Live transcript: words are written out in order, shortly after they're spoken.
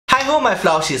Hi ho my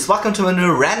flauschies, welcome to a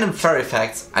new Random Furry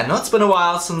Facts. I know it's been a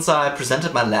while since I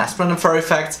presented my last Random Furry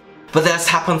Facts, but there's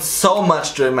happened so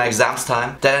much during my exams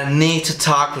time that I need to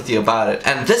talk with you about it.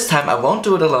 And this time I won't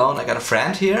do it alone. I got a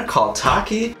friend here called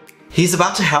Tarki. He's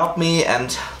about to help me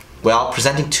and, well,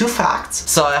 presenting 2 facts.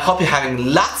 So I hope you're having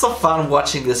lots of fun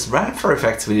watching this Random Furry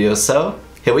Facts video, so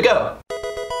here we go.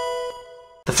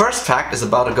 The first fact is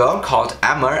about a girl called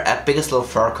Emma at Biggest Little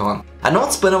FurCon. I know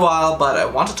it's been a while, but I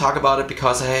want to talk about it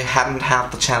because I haven't had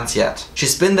the chance yet.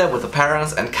 She's been there with the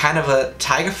parents and kind of a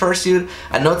tiger fursuit.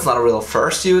 I know it's not a real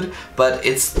fursuit, but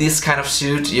it's this kind of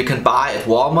suit you can buy at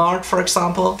Walmart, for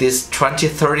example. This $20,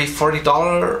 $30,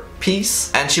 $40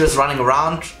 piece. And she was running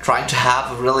around trying to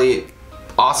have a really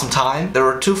awesome time. There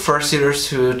were 2 fursuiters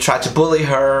who tried to bully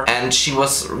her and she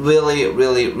was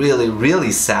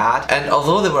really sad. And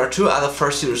although there were 2 other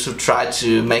fursuiters who tried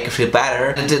to make her feel better,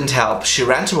 it didn't help. She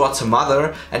ran towards her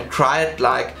mother and cried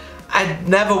like, "I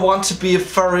never want to be a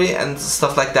furry," and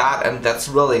stuff like that, and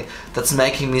that's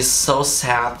making me so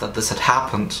sad that this had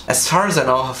happened. As far as I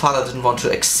know, her father didn't want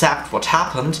to accept what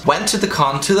happened, went to the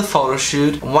con, to the photo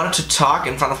shoot, and wanted to talk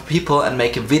in front of people and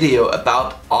make a video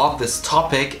about all this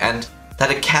topic and that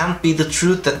it can't be the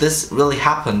truth that this really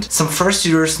happened. Some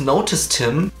fursuiters noticed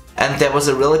him and there was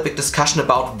a really big discussion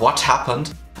about what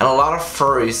happened, and a lot of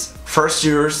furries,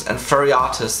 fursuiters and furry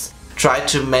artists tried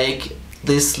to make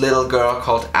this little girl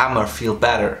called Emma feel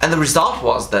better. And the result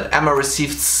was that Emma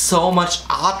received so much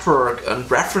artwork and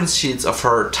reference sheets of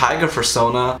her tiger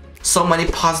fursona, so many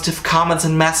positive comments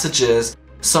and messages,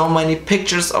 so many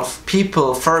pictures of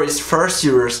people, furries,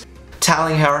 fursuiters,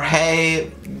 telling her, "Hey,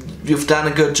 you've done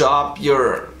a good job,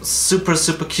 you're super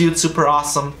cute, super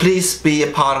awesome, please be a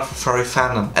part of the furry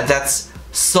fandom." And that's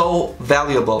so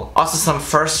valuable. Also some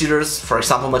fursuiters, for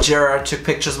example Majira, took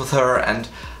pictures with her, and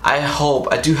I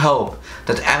do hope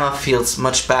that Emma feels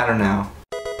much better now.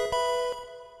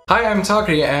 Hi, I'm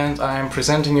Tarki and I'm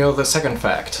presenting you the second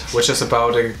fact, which is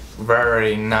about a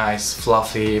very nice,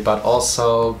 fluffy, but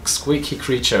also squeaky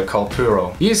creature called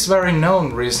PURO. He is very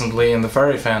known recently in the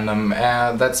furry fandom,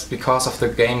 and that's because of the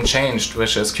game Changed,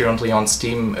 which is currently on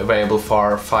Steam, available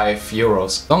for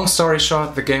 €5. Long story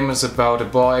short, the game is about a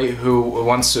boy who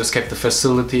wants to escape the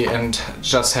facility and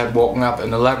just had woken up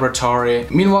in a laboratory.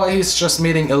 Meanwhile, he's just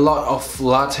meeting a lot of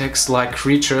latex-like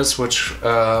creatures which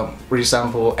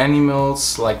resemble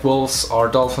animals like wolves or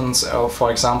dolphins,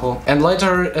 for example. And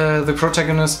later the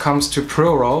protagonist comes to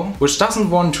PURO, which doesn't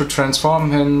want to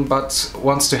transform him but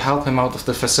wants to help him out of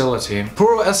the facility.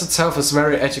 PURO as itself is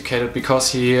very educated because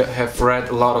he have read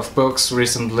a lot of books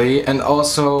recently and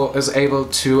also is able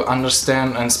to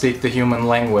understand and speak the human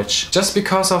language. Just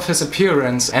because of his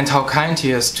appearance and how kind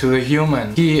he is to the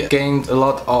human, he gained a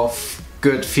lot of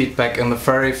good feedback in the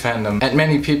furry fandom, and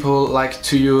many people like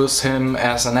to use him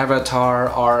as an avatar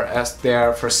or as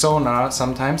their fursona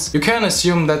sometimes. You can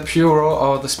assume that PURO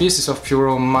or the species of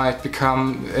PURO might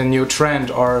become a new trend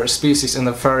or species in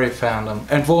the furry fandom,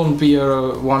 and won't be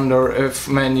a wonder if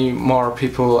many more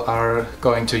people are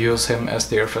going to use him as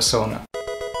their fursona.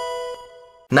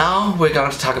 Now we're going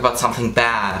to talk about something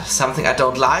bad, something I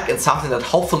don't like, and something that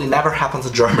hopefully never happens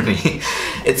in Germany.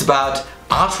 It's about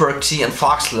ARTWORKTEE and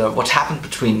FOXLER, what happened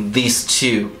between these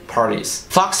 2 parties.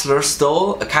 FOXLER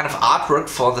stole a kind of artwork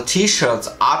for the t-shirts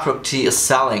ARTWORKTEE is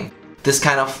selling. This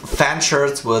kind of fan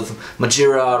shirts with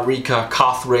Majira, Rika,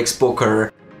 Kothrix,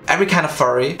 Booker, every kind of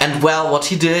furry. And well, what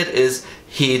he did is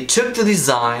he took the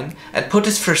design and put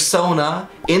his fursona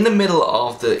in the middle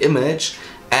of the image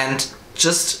and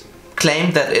just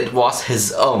claimed that it was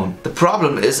his own. The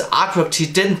problem is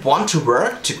ARTWORKTEE didn't want to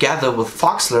work together with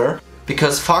FOXLER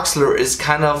because FOXLER is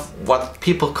kind of what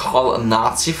people call a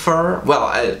Nazi fur. Well,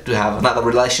 I do have another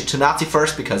relation to Nazi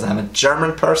furs because I'm a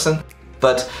German person,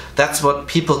 but that's what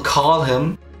people call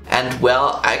him. And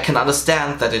well, I can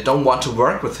understand that they don't want to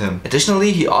work with him.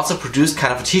 Additionally, he also produced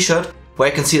kind of a t-shirt where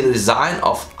you can see the design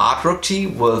of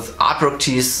ARTWORKTEE with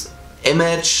ARTWORKTEE's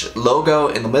image, logo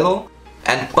in the middle,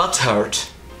 and Butthurt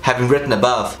having written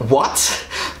above. What?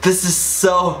 This is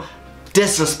so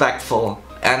disrespectful,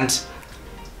 and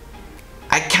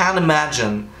I can't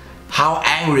imagine how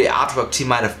angry ARTWORKTEE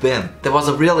might have been. There was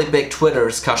a really big Twitter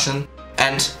discussion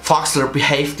and FOXLER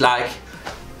behaved like,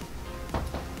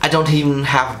 I don't even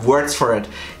have words for it.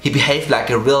 He behaved like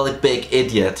a really big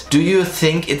idiot. Do you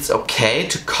think it's okay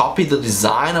to copy the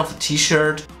design of a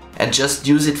t-shirt and just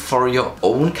use it for your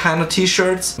own kind of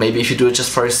t-shirts? Maybe if you do it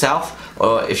just for yourself,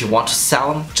 or if you want to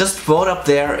sell them, just vote up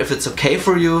there if it's okay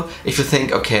for you, if you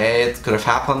think okay, it could have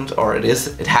happened, or it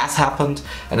has happened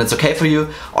and it's okay for you,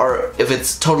 or if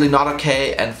it's totally not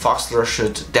okay and FOXLER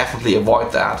should definitely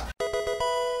avoid that.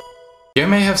 You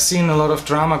may have seen a lot of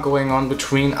drama going on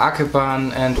between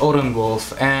Akeban and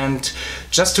Oldenwolf, and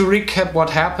just to recap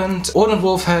what happened,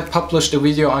 Oldenwolf had published a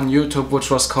video on YouTube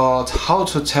which was called How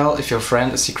to Tell If Your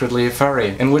Friend Is Secretly a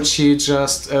Furry, in which he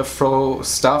just threw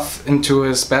stuff into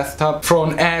his bathtub,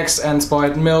 thrown eggs and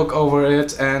spoiled milk over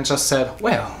it, and just said,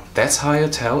 well, that's how you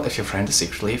tell if your friend is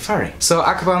secretly a furry. So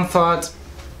Akeban thought,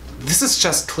 this is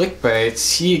just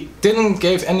clickbait. He didn't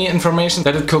give any information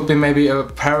that it could be maybe a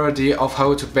parody of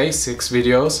How to Basics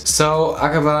videos. So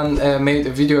Akeban made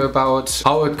a video about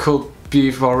how it could be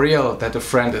for real that a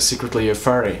friend is secretly a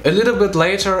furry. A little bit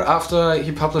later, after he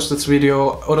published this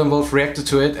video, Oldenwolf reacted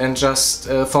to it and just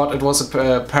thought it was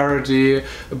a parody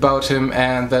about him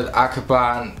and that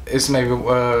Akeban is maybe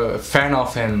a fan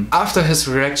of him. After his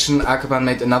reaction, Akeban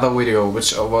made another video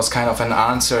which was kind of an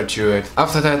answer to it.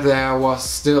 After that there was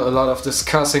still a lot of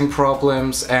discussing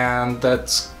problems and that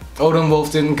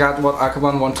Oldenwolf didn't get what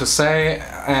Akeban wanted to say,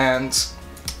 and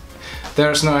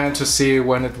there's no end to see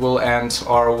when it will end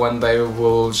or when they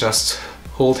will just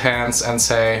hold hands and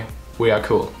say, we are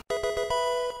cool.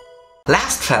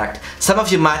 Last fact, some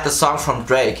of you might the song from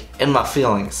Drake, In My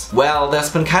Feelings. Well, there's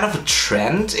been kind of a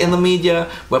trend in the media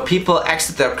where people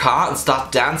exit their car and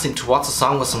start dancing towards the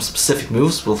song with some specific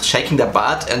moves, with shaking their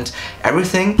butt and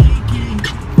everything.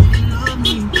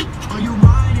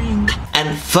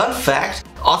 And fun fact,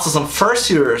 also some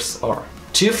fursuiters, or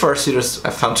I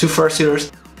found two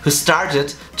fursuiters who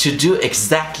started to do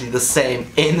exactly the same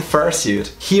in fursuit.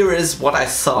 Here is what I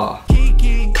saw.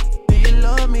 Kiki, do you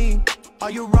love me? Are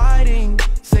you riding?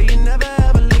 Say you never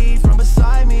ever leave from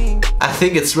beside me. I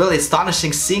think it's really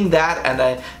astonishing seeing that, and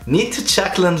I need to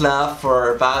chuckle and laugh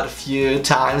for about a few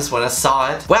times when I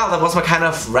saw it. Well, that was my kind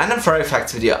of random furry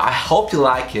facts video. I hope you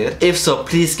like it. If so,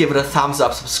 please give it a thumbs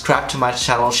up, subscribe to my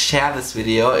channel, share this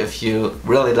video if you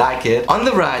really like it. On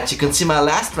the right, you can see my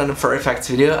last random furry facts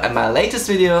video and my latest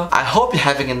video. I hope you're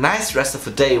having a nice rest of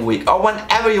the day, week, or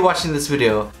whenever you're watching this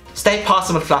video. Stay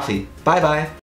awesome and fluffy. Bye bye.